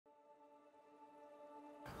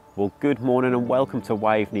Well, good morning and welcome to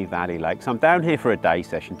Waveney Valley Lakes. I'm down here for a day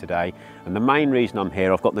session today, and the main reason I'm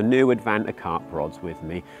here, I've got the new Advanta Carp rods with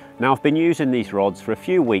me. Now, I've been using these rods for a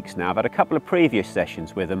few weeks now. I've had a couple of previous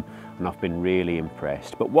sessions with them and I've been really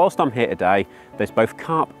impressed. But whilst I'm here today, there's both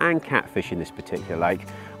carp and catfish in this particular lake.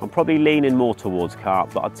 I'm probably leaning more towards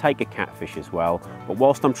carp, but I'll take a catfish as well. But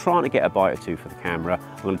whilst I'm trying to get a bite or two for the camera,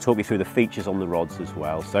 I'm going to talk you through the features on the rods as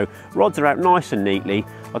well. So rods are out nice and neatly.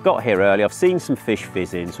 I got here early, I've seen some fish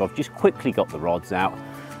fizz in, so I've just quickly got the rods out.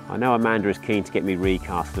 I know Amanda is keen to get me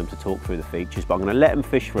recast them to talk through the features, but I'm going to let them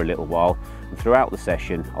fish for a little while, and throughout the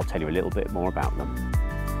session I'll tell you a little bit more about them.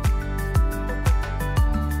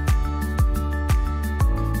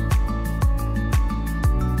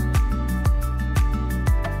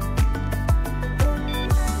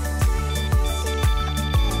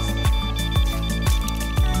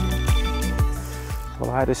 Well,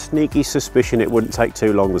 I had a sneaky suspicion it wouldn't take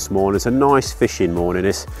too long this morning. It's a nice fishing morning.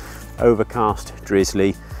 It's overcast,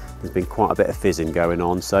 drizzly. There's been quite a bit of fizzing going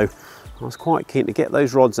on, so I was quite keen to get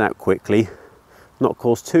those rods out quickly, not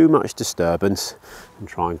cause too much disturbance, and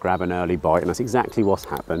try and grab an early bite, and that's exactly what's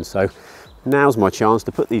happened. So now's my chance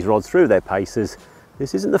to put these rods through their paces.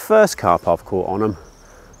 This isn't the first carp I've caught on them.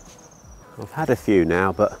 I've had a few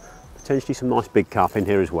now, but potentially some nice big carp in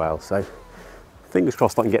here as well. So fingers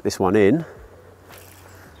crossed I can get this one in.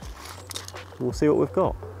 We'll see what we've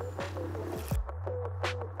got.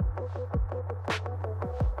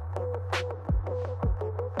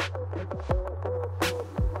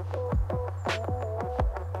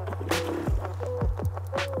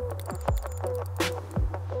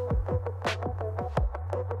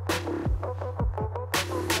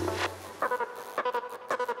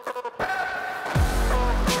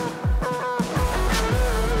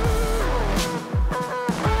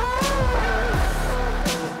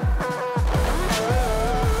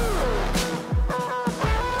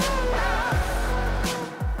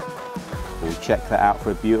 Check that out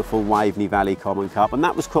for a beautiful Waveney Valley common carp, and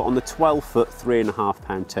that was caught on the 12-foot 3.5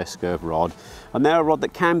 pound test curve rod. And they're a rod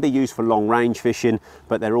that can be used for long range fishing,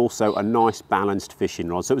 but they're also a nice balanced fishing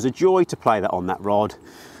rod. So it was a joy to play that on that rod.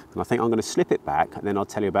 And I think I'm going to slip it back, and then I'll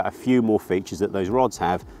tell you about a few more features that those rods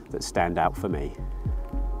have that stand out for me.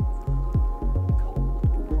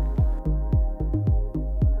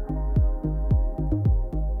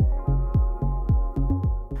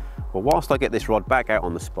 Well, whilst I get this rod back out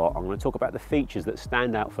on the spot, I'm going to talk about the features that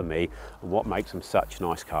stand out for me and what makes them such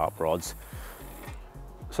nice carp rods.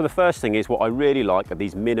 So the first thing is, what I really like are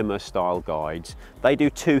these minima style guides. They do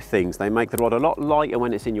two things. They make the rod a lot lighter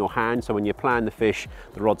when it's in your hand, so when you're playing the fish,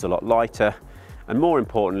 the rod's a lot lighter. And more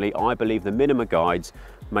importantly, I believe the minima guides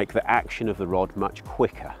make the action of the rod much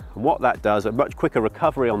quicker. And what that does, a much quicker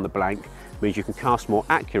recovery on the blank, means you can cast more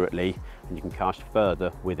accurately and you can cast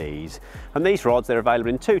further with ease. And these rods, they're available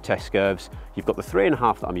in two test curves. You've got the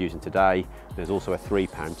 3.5 that I'm using today. There's also a 3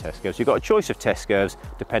 pound test curve. So you've got a choice of test curves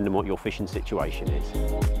depending on what your fishing situation is.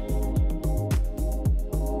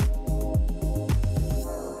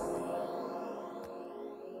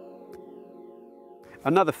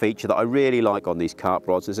 Another feature that I really like on these carp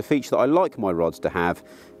rods is a feature that I like my rods to have.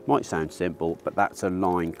 Might sound simple, but that's a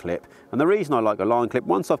line clip. And the reason I like a line clip,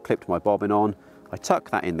 once I've clipped my bobbin on, I tuck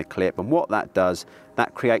that in the clip, and what that does,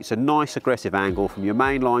 that creates a nice aggressive angle from your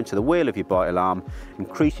main line to the wheel of your bite alarm,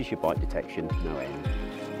 increases your bite detection to no end.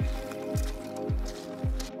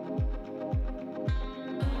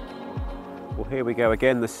 Well, here we go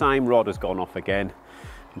again, the same rod has gone off again.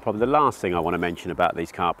 And probably the last thing I want to mention about these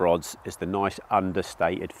carp rods is the nice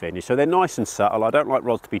understated finish. So they're nice and subtle. I don't like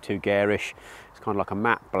rods to be too garish. It's kind of like a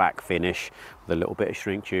matte black finish with a little bit of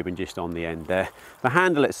shrink tubing just on the end there. The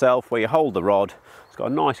handle itself, where you hold the rod, it's got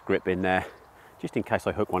a nice grip in there. Just in case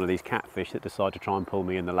I hook one of these catfish that decide to try and pull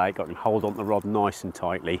me in the lake, I can hold on the rod nice and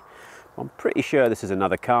tightly. I'm pretty sure this is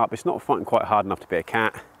another carp. It's not fighting quite hard enough to be a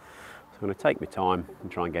cat. So I'm going to take my time and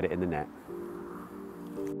try and get it in the net.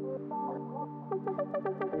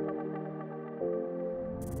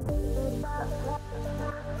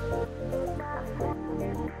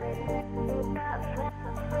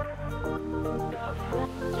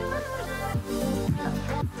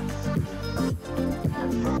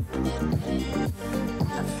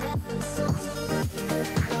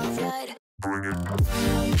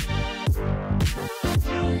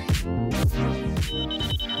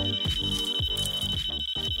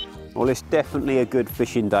 Well, it's definitely a good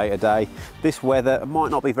fishing day today. This weather, it might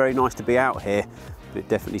not be very nice to be out here, but it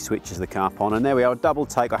definitely switches the carp on. And there we are, a double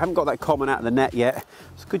take. I haven't got that common out of the net yet.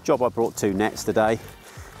 It's a good job I brought 2 nets today,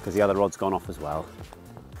 because the other rod's gone off as well.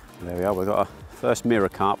 And there we are, we've got our first mirror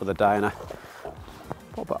carp of the day and a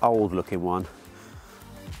proper old looking one.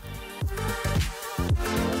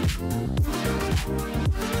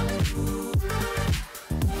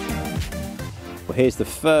 Well, here's the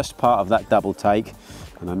first part of that double take,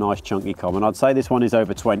 and a nice chunky common. I'd say this one is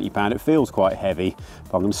over 20 pound. It feels quite heavy,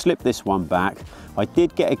 but I'm going to slip this one back. I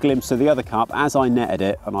did get a glimpse of the other carp as I netted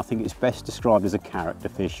it, and I think it's best described as a character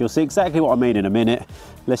fish. You'll see exactly what I mean in a minute.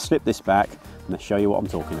 Let's slip this back and let's show you what I'm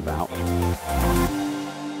talking about.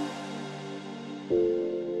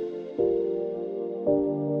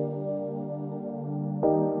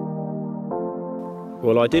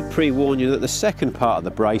 Well, I did pre-warn you that the second part of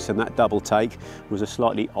the brace and that double take was a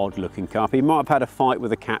slightly odd looking carp. He might have had a fight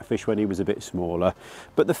with a catfish when he was a bit smaller,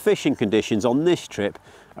 but the fishing conditions on this trip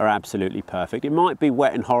are absolutely perfect. It might be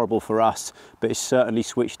wet and horrible for us, but it's certainly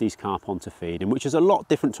switched these carp onto feeding, which is a lot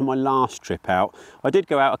different to my last trip out. I did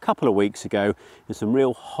go out a couple of weeks ago in some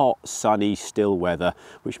real hot, sunny, still weather,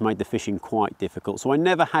 which made the fishing quite difficult. So I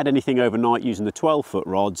never had anything overnight using the 12-foot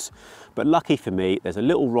rods, but lucky for me, there's a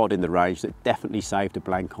little rod in the range that definitely saved a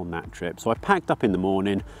blank on that trip. So I packed up in the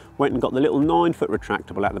morning, went and got the little 9-foot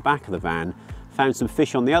retractable out the back of the van, found some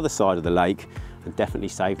fish on the other side of the lake, and definitely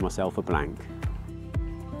saved myself a blank.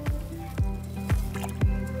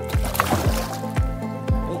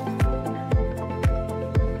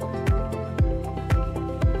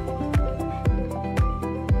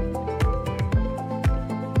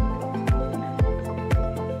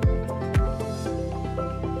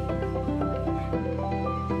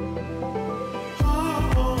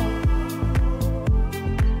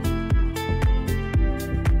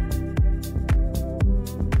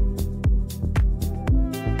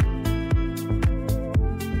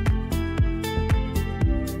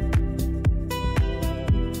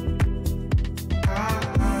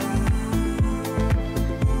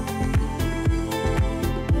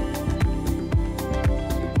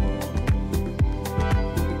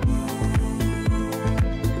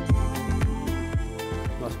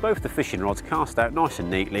 Both the fishing rods cast out nice and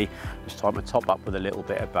neatly. Just time to top up with a little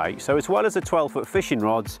bit of bait. So as well as the 12-foot fishing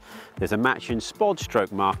rods, there's a matching spod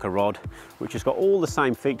stroke marker rod, which has got all the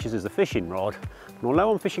same features as the fishing rod. And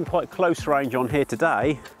although I'm fishing quite close range on here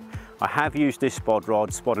today, I have used this spod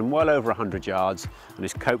rod, spodding well over 100 yards, and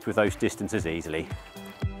it's coped with those distances easily.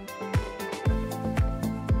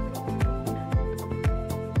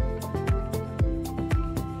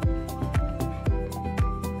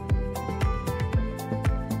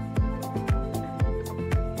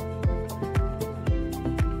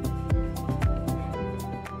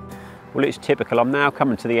 Well, it's typical. I'm now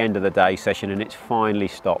coming to the end of the day session and it's finally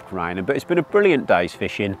stopped raining, but it's been a brilliant day's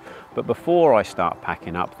fishing. But before I start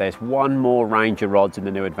packing up, there's one more range of rods in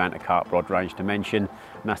the new Advanta Carp rod range to mention,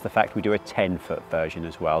 and that's the fact we do a 10-foot version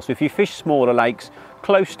as well. So if you fish smaller lakes,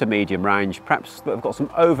 close to medium range, perhaps that have got some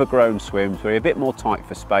overgrown swims where you're a bit more tight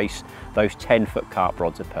for space, those 10-foot carp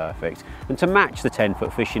rods are perfect. And to match the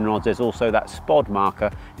 10-foot fishing rods, there's also that spod marker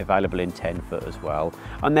available in 10-foot as well.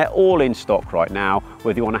 And they're all in stock right now.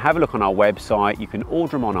 Whether you want to have a look on our website, you can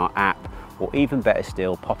order them on our app, or even better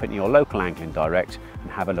still, pop into your local angling direct and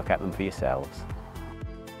have a look at them for yourselves.